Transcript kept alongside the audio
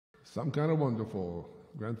Some Kind of Wonderful,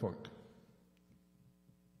 Grand Funk.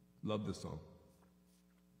 Love this song.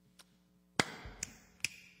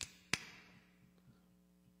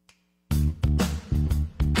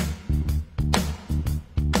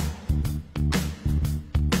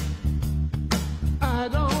 I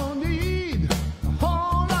don't need a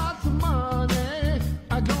whole lot of money.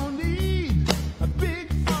 I don't need a big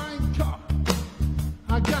fine car.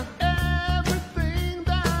 I got everything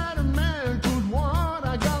that a man could want.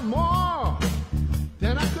 I got more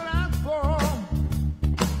than I could ask for.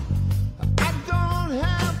 I don't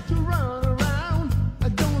have to run around. I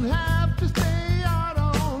don't have to stay out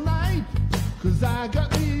all night. 'Cause I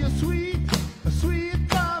got me a sweet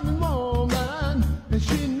loving woman. And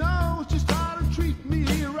she knows just how to treat me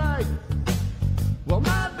right. Well,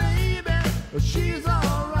 my baby, she's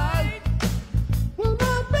alright. Well,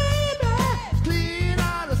 my baby's clean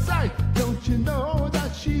out of sight. Don't you know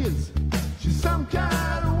that she's some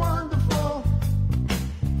kind of wonderful.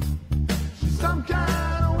 She's some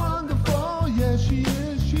kind of wonderful. Yeah, she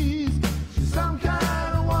is. She's some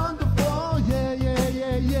kind of wonderful. Yeah, yeah,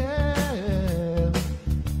 yeah, yeah.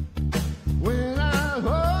 When I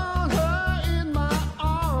hold her in my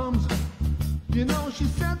arms, you know she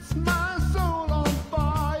sets my soul on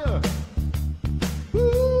fire.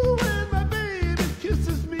 Ooh, when my baby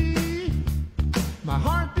kisses me, my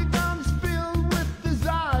heart becomes filled with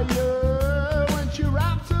desire. When she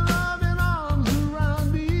wraps her loving arms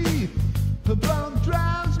around me, the blood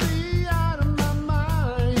drives me out of my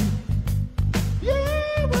mind.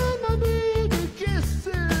 Yeah, when my baby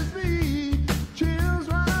kisses me, chills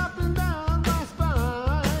run up and down my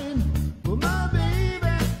spine. Well, my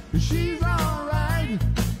baby, she's alright.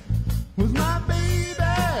 Was my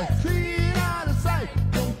baby clean out of sight?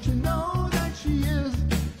 Don't you know that she is?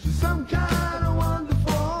 She's some kind of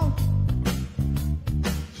wonderful.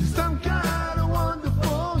 She's some kind of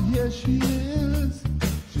wonderful. Yeah, she is.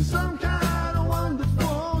 She's some kind of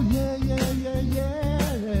wonderful. Yeah, yeah, yeah,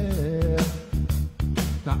 yeah.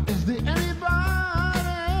 Now, is there anybody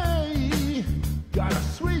got a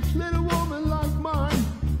sweet little woman like mine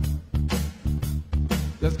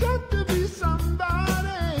that's got